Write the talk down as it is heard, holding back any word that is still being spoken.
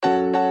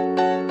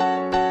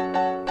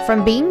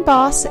From Being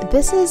Boss,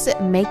 this is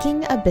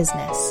Making a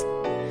Business,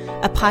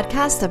 a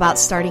podcast about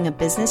starting a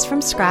business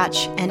from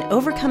scratch and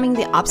overcoming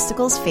the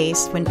obstacles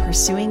faced when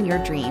pursuing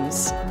your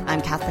dreams. I'm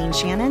Kathleen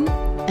Shannon.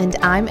 And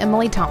I'm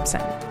Emily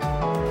Thompson.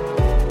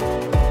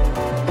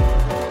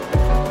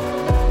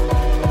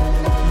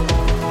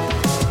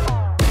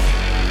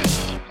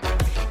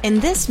 In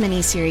this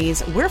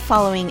mini-series, we're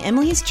following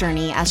Emily's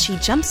journey as she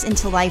jumps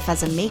into life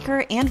as a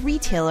maker and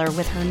retailer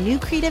with her new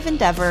creative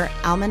endeavor,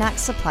 Almanac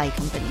Supply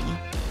Company.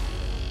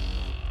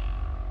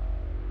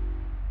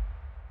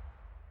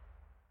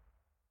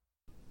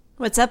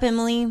 What's up,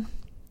 Emily?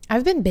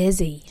 I've been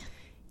busy.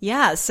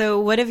 Yeah,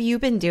 so what have you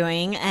been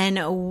doing, and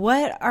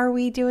what are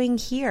we doing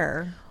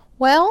here?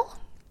 Well,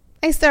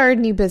 I started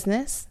a new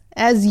business,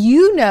 as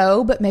you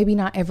know, but maybe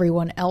not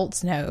everyone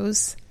else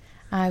knows.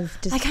 I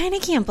kind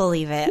of can't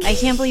believe it. I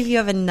can't believe you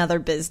have another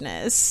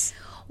business.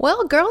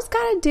 Well, a girl's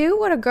got to do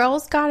what a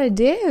girl's got to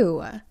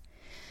do.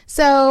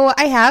 So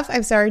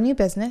I've started a new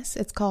business.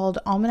 It's called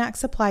Almanac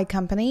Supply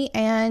Company,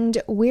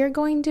 and we're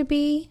going to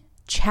be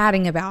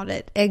chatting about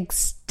it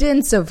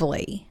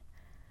extensively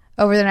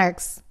over the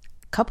next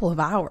couple of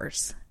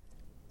hours.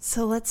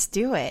 So let's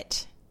do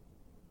it.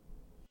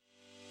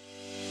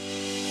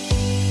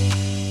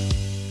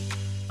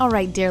 All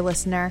right, dear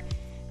listener.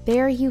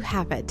 There you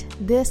have it.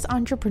 This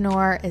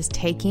entrepreneur is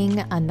taking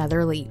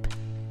another leap.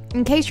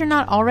 In case you're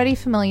not already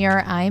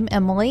familiar, I'm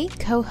Emily,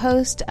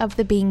 co-host of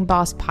the Being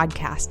Boss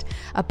podcast,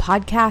 a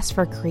podcast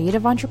for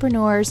creative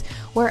entrepreneurs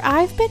where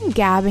I've been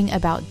gabbing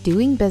about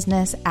doing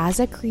business as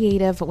a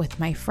creative with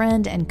my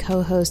friend and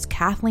co-host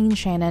Kathleen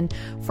Shannon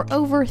for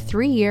over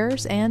 3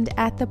 years, and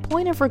at the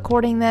point of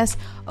recording this,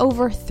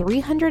 over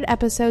 300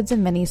 episodes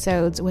and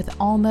minisodes with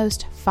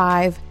almost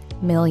 5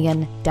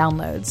 million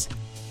downloads.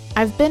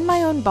 I've been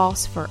my own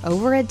boss for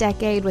over a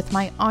decade with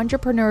my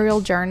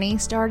entrepreneurial journey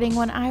starting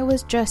when I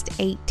was just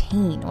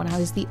 18, when I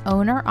was the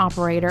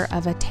owner-operator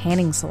of a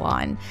tanning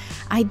salon.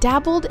 I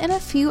dabbled in a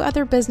few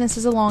other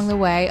businesses along the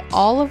way,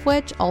 all of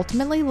which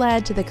ultimately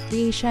led to the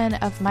creation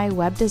of my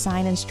web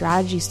design and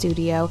strategy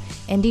studio,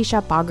 Indie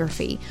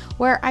Shopography,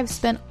 where I've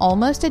spent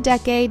almost a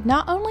decade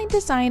not only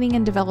designing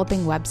and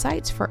developing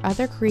websites for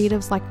other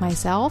creatives like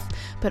myself,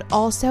 but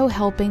also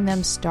helping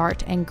them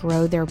start and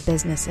grow their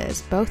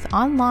businesses, both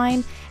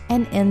online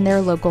and in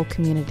their local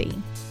community.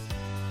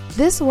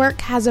 This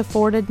work has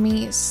afforded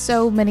me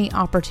so many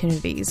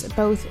opportunities,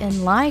 both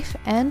in life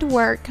and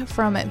work,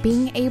 from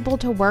being able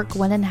to work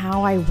when and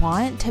how I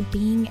want to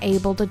being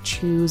able to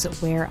choose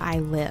where I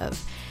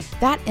live.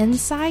 That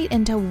insight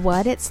into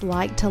what it's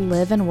like to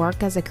live and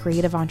work as a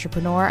creative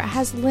entrepreneur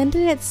has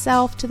lended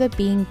itself to the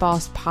Being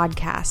Boss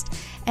podcast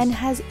and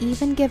has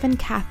even given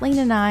Kathleen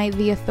and I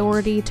the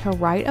authority to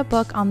write a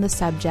book on the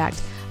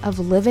subject of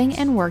living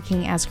and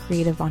working as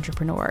creative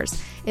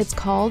entrepreneurs. It's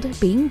called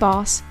Being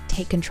Boss,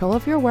 Take Control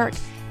of Your Work,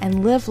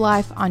 and Live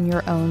Life on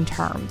Your Own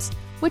Terms,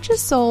 which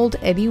is sold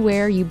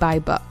anywhere you buy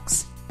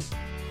books.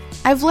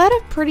 I've led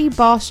a pretty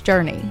boss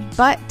journey,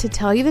 but to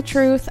tell you the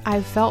truth,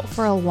 I've felt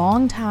for a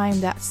long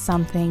time that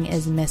something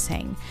is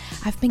missing.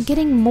 I've been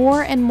getting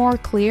more and more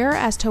clear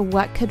as to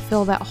what could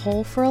fill that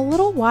hole for a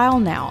little while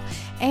now,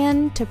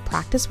 and to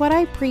practice what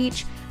I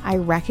preach, I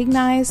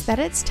recognize that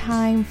it's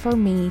time for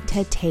me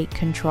to take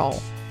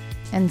control.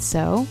 And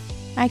so,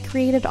 I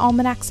created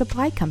Almanac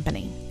Supply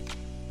Company.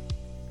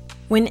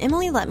 When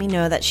Emily let me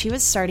know that she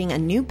was starting a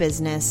new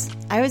business,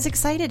 I was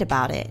excited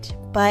about it,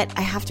 but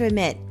I have to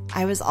admit,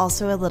 I was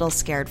also a little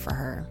scared for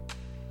her.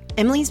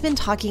 Emily's been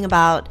talking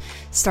about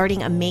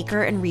starting a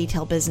maker and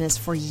retail business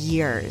for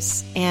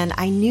years, and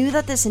I knew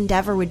that this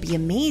endeavor would be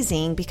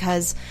amazing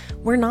because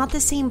we're not the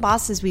same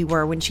bosses we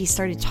were when she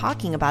started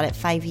talking about it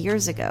 5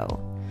 years ago.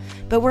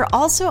 But we're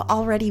also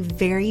already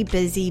very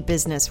busy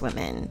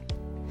businesswomen.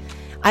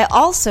 I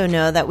also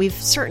know that we've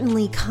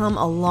certainly come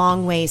a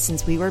long way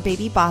since we were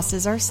baby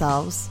bosses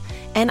ourselves,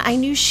 and I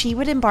knew she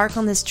would embark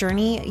on this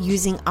journey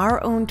using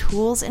our own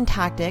tools and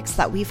tactics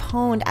that we've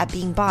honed at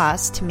Being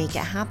Boss to make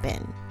it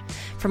happen.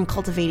 From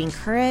cultivating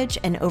courage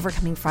and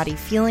overcoming fraudy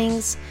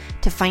feelings,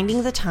 to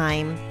finding the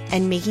time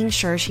and making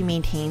sure she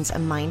maintains a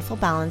mindful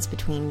balance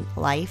between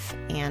life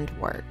and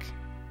work.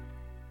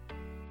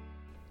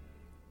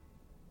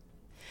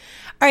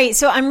 All right,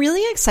 so I'm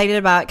really excited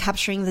about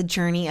capturing the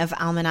journey of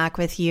Almanac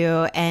with you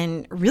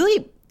and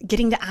really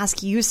getting to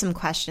ask you some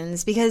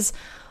questions because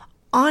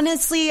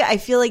honestly, I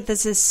feel like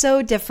this is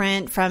so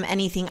different from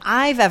anything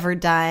I've ever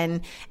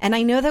done. And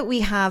I know that we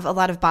have a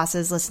lot of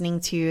bosses listening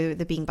to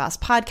the Being Boss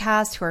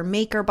podcast who are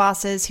maker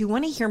bosses who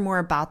want to hear more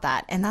about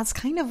that. And that's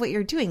kind of what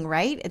you're doing,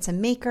 right? It's a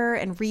maker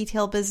and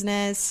retail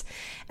business.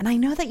 And I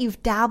know that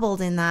you've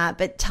dabbled in that,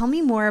 but tell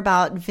me more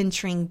about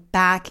venturing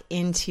back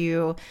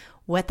into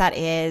what that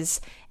is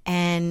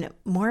and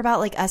more about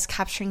like us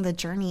capturing the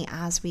journey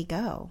as we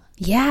go.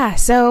 Yeah.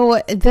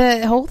 So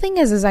the whole thing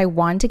is I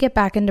want to get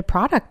back into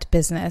product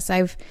business.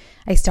 I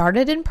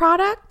started in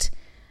product.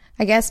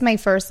 I guess my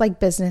first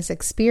business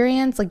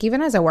experience,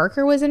 even as a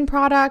worker, was in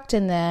product.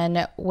 And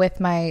then with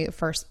my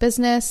first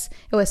business,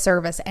 it was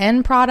service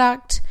and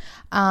product.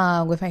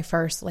 With my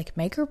first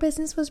maker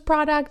business was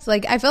product.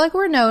 I feel like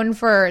we're known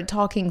for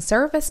talking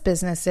service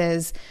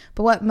businesses,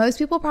 but what most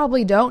people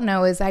probably don't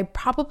know is I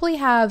probably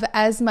have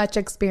as much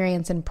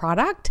experience in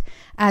product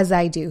as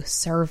I do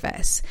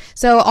service.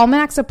 So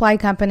Almanac Supply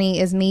Company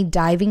is me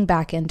diving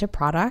back into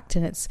product,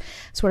 and it's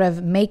sort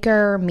of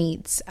maker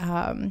meets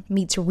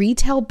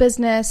retail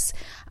business,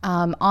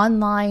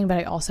 online, but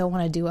I also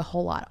want to do a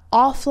whole lot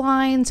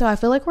offline. So I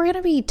feel like we're going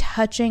to be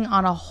touching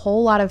on a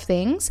whole lot of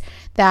things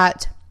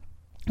that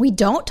we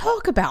don't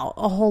talk about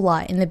a whole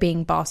lot in the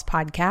Being Boss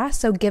podcast.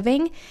 So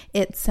giving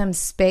it some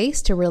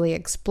space to really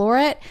explore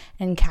it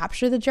and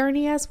capture the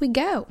journey as we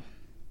go.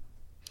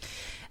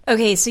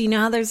 Okay, so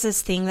how there's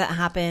this thing that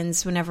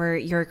happens whenever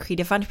you're a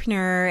creative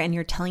entrepreneur and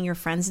you're telling your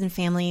friends and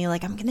family, I'm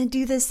going to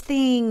do this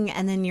thing.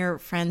 And then your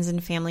friends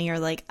and family are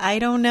like, I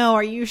don't know.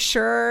 Are you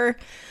sure?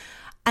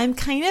 I'm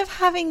kind of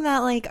having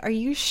that are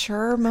you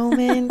sure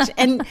moment.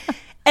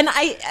 And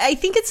I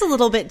think it's a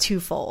little bit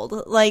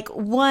twofold.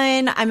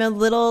 One, I'm a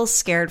little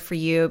scared for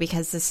you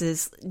because this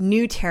is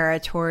new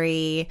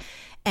territory,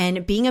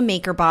 and being a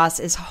maker boss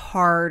is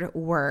hard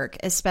work,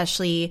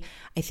 especially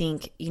I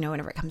think,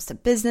 whenever it comes to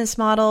business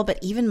model, but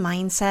even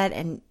mindset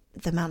and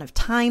the amount of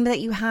time that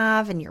you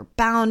have and your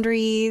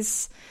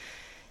boundaries.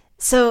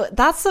 So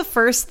that's the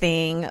first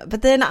thing.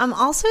 But then I'm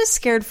also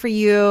scared for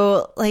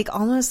you,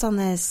 almost on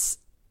this.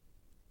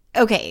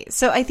 Okay,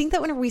 so I think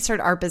that whenever we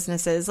started our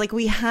businesses,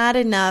 we had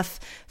enough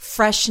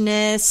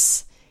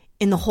freshness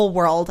in the whole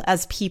world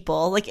as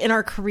people, in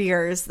our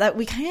careers, that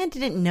we kind of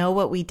didn't know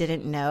what we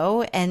didn't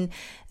know. And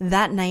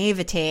that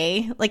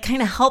naivete,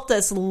 kind of helped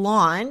us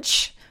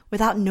launch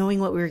without knowing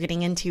what we were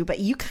getting into. But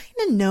you kind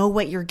of know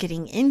what you're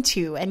getting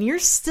into, and you're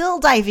still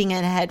diving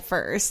in head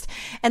first.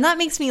 And that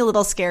makes me a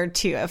little scared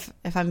too,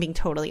 if I'm being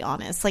totally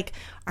honest.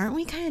 Aren't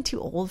we kind of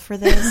too old for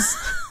this?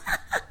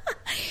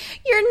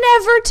 You're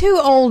never too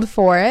old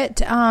for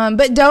it.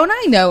 But don't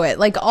I know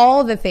it?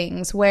 All the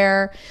things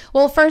where,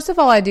 well, first of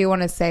all, I do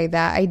want to say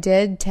that I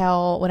did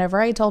whenever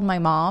I told my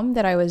mom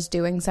that I was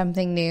doing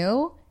something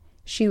new,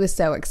 she was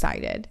so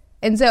excited.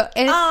 And so,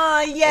 yay.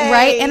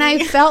 Right? And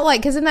I felt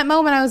because in that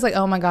moment I was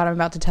oh my God, I'm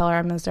about to tell her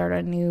I'm going to start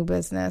a new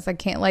business. I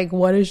can't,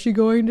 what is she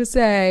going to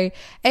say?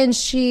 And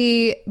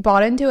she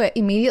bought into it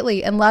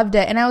immediately and loved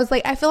it. And I was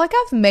I feel like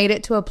I've made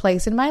it to a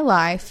place in my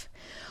life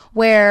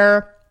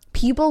where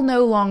people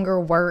no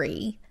longer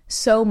worry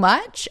so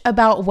much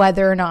about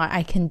whether or not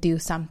I can do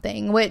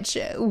something, which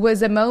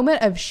was a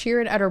moment of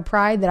sheer and utter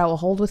pride that I will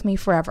hold with me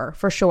forever,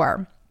 for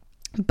sure.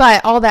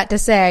 But all that to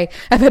say,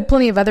 I've had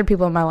plenty of other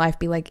people in my life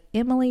be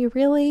Emily,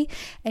 really?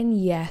 And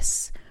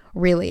yes,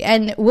 really.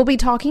 And we'll be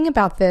talking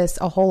about this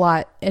a whole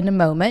lot in a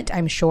moment,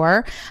 I'm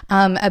sure,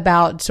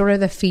 about sort of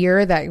the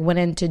fear that went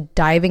into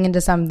diving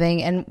into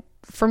something. And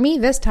for me,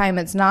 this time,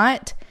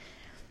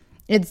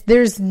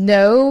 there's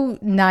no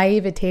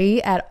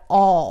naivety at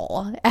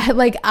all.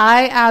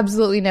 I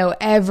absolutely know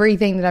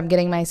everything that I'm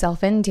getting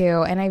myself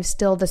into, and I've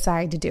still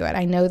decided to do it.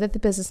 I know that the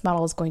business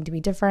model is going to be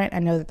different. I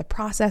know that the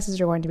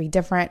processes are going to be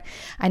different.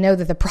 I know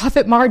that the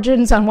profit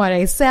margins on what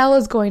I sell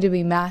is going to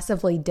be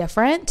massively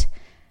different,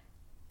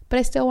 but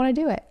I still want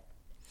to do it.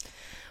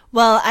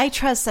 Well, I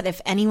trust that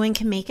if anyone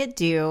can make it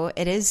do,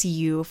 it is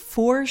you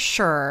for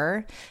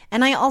sure.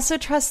 And I also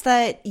trust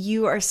that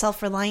you are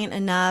self-reliant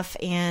enough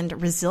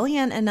and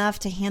resilient enough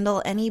to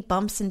handle any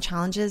bumps and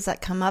challenges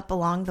that come up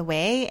along the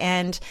way.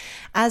 And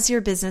as your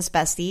business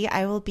bestie,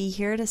 I will be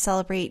here to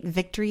celebrate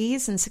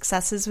victories and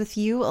successes with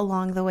you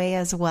along the way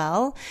as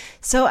well.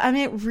 So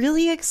I'm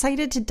really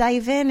excited to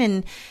dive in,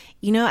 and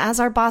as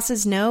our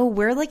bosses know,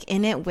 we're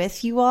in it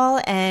with you all,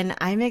 and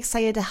I'm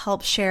excited to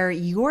help share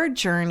your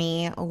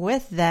journey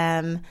with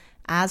them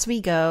as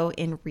we go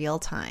in real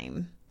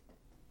time.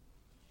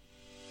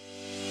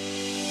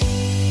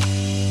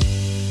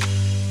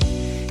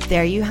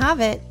 There you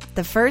have it,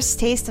 the first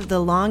taste of the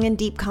long and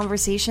deep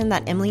conversation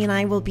that Emily and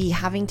I will be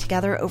having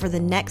together over the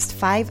next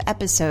 5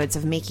 episodes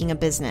of Making a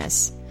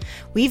Business.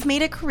 We've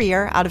made a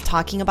career out of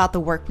talking about the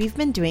work we've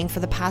been doing for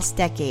the past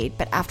decade,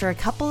 but after a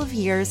couple of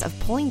years of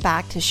pulling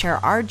back to share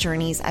our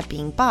journeys at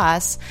Being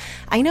Boss,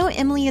 I know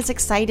Emily is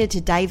excited to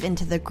dive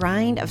into the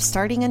grind of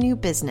starting a new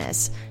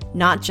business,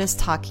 not just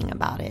talking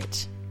about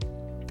it.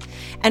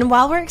 And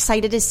while we're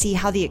excited to see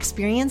how the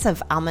experience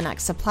of Almanac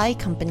Supply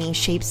Company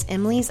shapes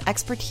Emily's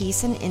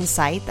expertise and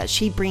insight that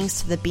she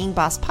brings to the Being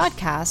Boss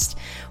podcast,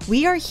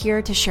 we are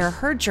here to share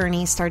her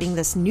journey starting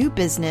this new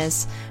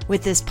business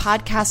with this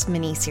podcast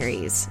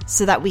mini-series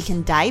so that we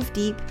can dive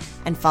deep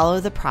and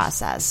follow the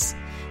process.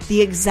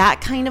 The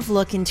exact kind of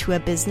look into a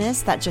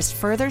business that just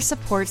further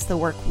supports the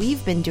work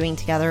we've been doing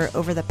together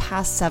over the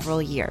past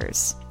several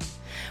years.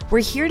 We're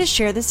here to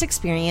share this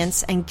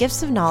experience and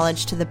gifts of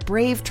knowledge to the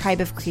brave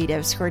tribe of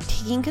creatives who are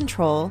taking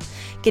control,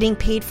 getting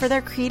paid for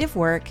their creative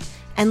work,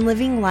 and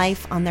living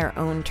life on their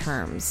own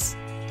terms.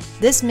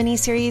 This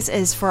mini-series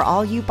is for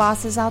all you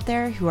bosses out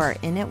there who are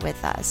in it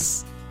with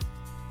us.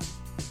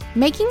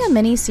 Making a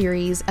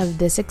mini-series of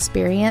this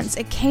experience,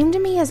 it came to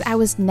me as I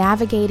was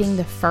navigating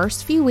the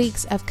first few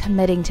weeks of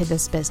committing to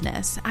this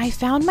business. I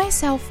found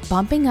myself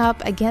bumping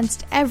up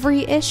against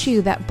every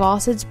issue that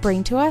bosses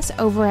bring to us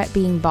over at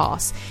Being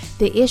Boss,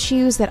 the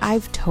issues that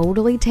I've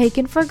totally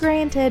taken for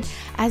granted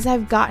as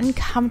I've gotten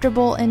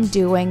comfortable in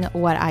doing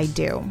what I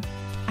do.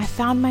 I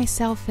found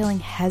myself feeling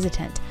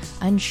hesitant,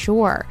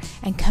 unsure,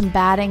 and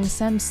combating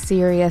some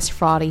serious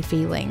fraudy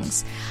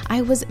feelings.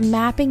 I was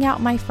mapping out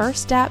my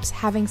first steps,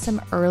 having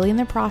some early in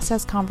the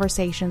process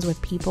conversations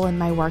with people in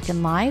my work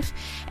and life,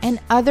 and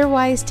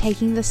otherwise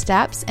taking the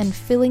steps and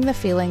feeling the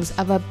feelings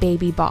of a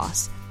baby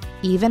boss,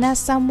 even as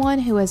someone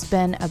who has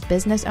been a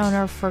business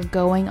owner for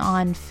going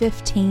on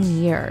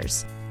 15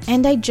 years.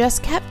 And I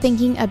just kept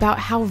thinking about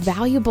how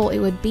valuable it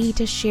would be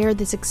to share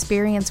this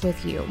experience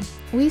with you.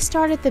 We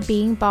started the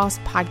Being Boss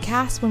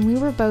podcast when we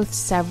were both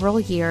several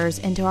years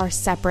into our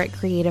separate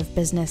creative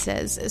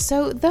businesses.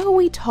 So though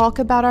we talk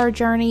about our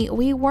journey,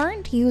 we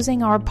weren't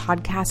using our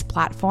podcast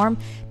platform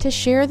to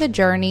share the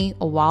journey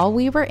while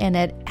we were in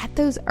it at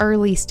those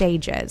early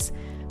stages.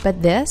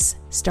 But this,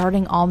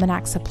 starting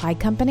Almanac Supply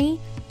Company,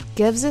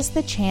 gives us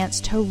the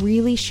chance to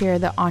really share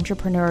the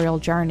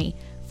entrepreneurial journey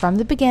from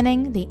the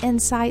beginning, the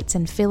insights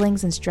and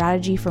feelings and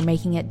strategy for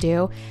making it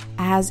do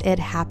as it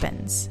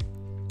happens.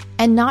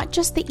 And not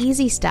just the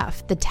easy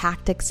stuff, the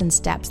tactics and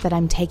steps that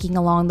I'm taking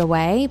along the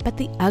way, but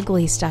the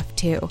ugly stuff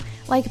too,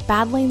 like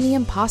battling the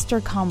imposter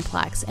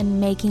complex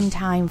and making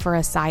time for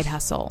a side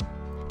hustle.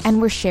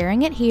 And we're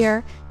sharing it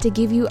here to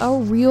give you a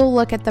real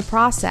look at the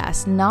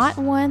process, not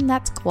one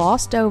that's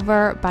glossed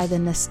over by the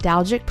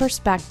nostalgic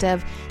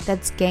perspective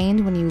that's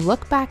gained when you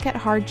look back at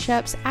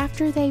hardships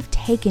after they've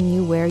taken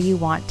you where you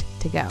want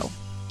to go.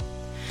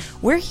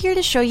 We're here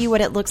to show you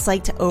what it looks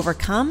like to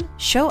overcome,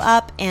 show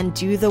up, and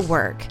do the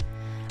work.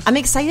 I'm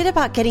excited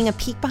about getting a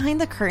peek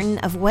behind the curtain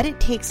of what it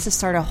takes to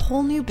start a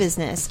whole new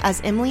business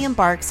as Emily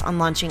embarks on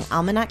launching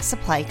Almanac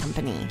Supply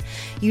Company,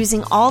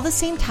 using all the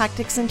same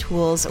tactics and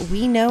tools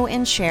we know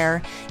and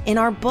share in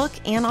our book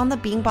and on the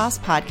Being Boss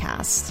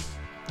podcast.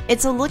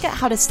 It's a look at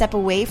how to step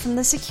away from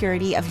the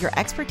security of your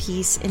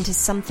expertise into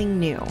something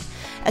new,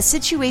 a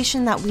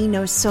situation that we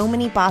know so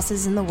many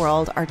bosses in the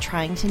world are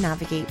trying to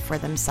navigate for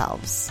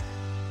themselves.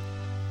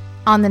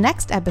 On the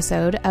next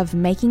episode of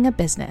Making a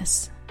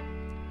Business,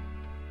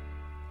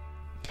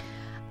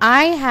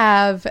 I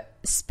have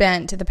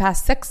spent the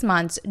past 6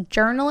 months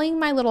journaling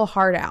my little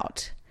heart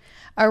out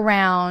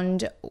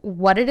around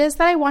what it is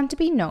that I want to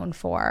be known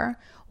for,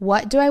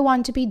 what do I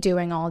want to be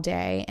doing all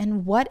day,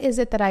 and what is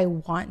it that I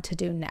want to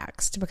do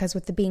next. Because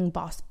with the Being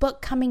Boss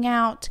book coming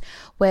out,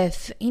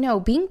 with,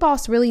 Being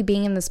Boss really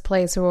being in this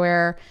place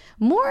where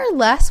more or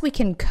less we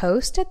can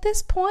coast at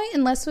this point,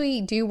 unless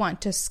we do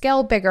want to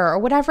scale bigger or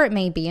whatever it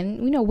may be.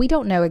 And, we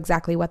don't know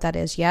exactly what that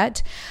is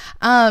yet.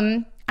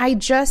 I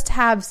just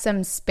have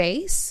some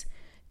space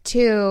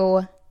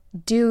to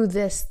do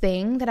this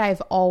thing that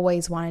I've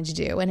always wanted to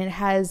do. And it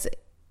has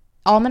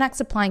Almanac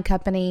Supply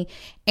Company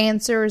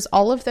answers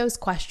all of those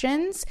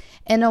questions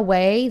in a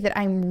way that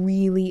I'm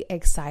really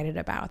excited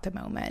about at the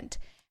moment.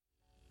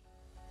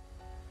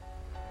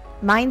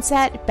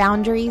 Mindset,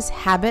 boundaries,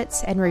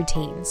 habits, and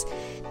routines.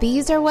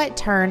 These are what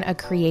turn a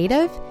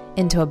creative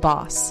into a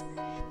boss.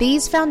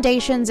 These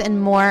foundations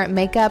and more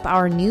make up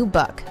our new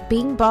book,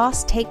 Being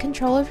Boss, Take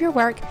Control of Your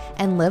Work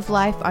and Live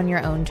Life on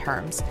Your Own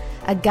Terms.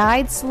 A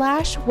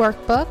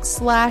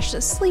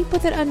guide/workbook/ sleep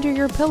with it under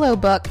your pillow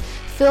book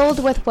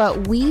filled with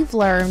what we've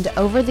learned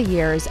over the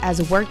years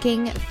as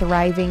working,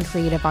 thriving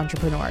creative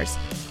entrepreneurs.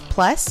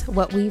 Plus,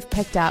 what we've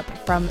picked up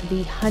from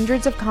the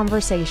hundreds of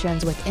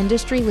conversations with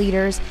industry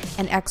leaders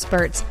and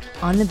experts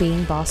on the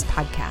Being Boss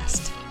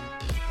podcast.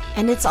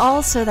 And it's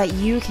all so that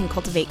you can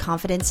cultivate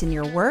confidence in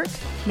your work,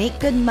 make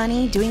good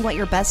money doing what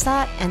you're best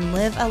at, and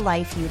live a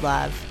life you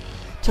love.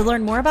 To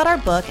learn more about our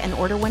book and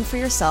order one for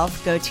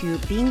yourself, go to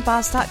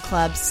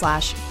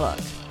beingboss.club/book.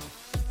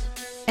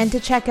 And to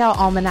check out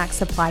Almanac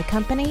Supply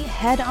Company,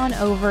 head on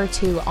over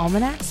to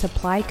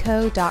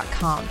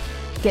almanacsupplyco.com.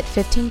 Get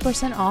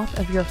 15% off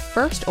of your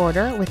first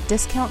order with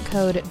discount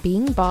code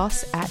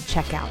BEINGBOSS at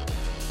checkout.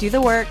 Do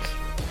the work.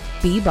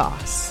 Be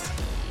boss.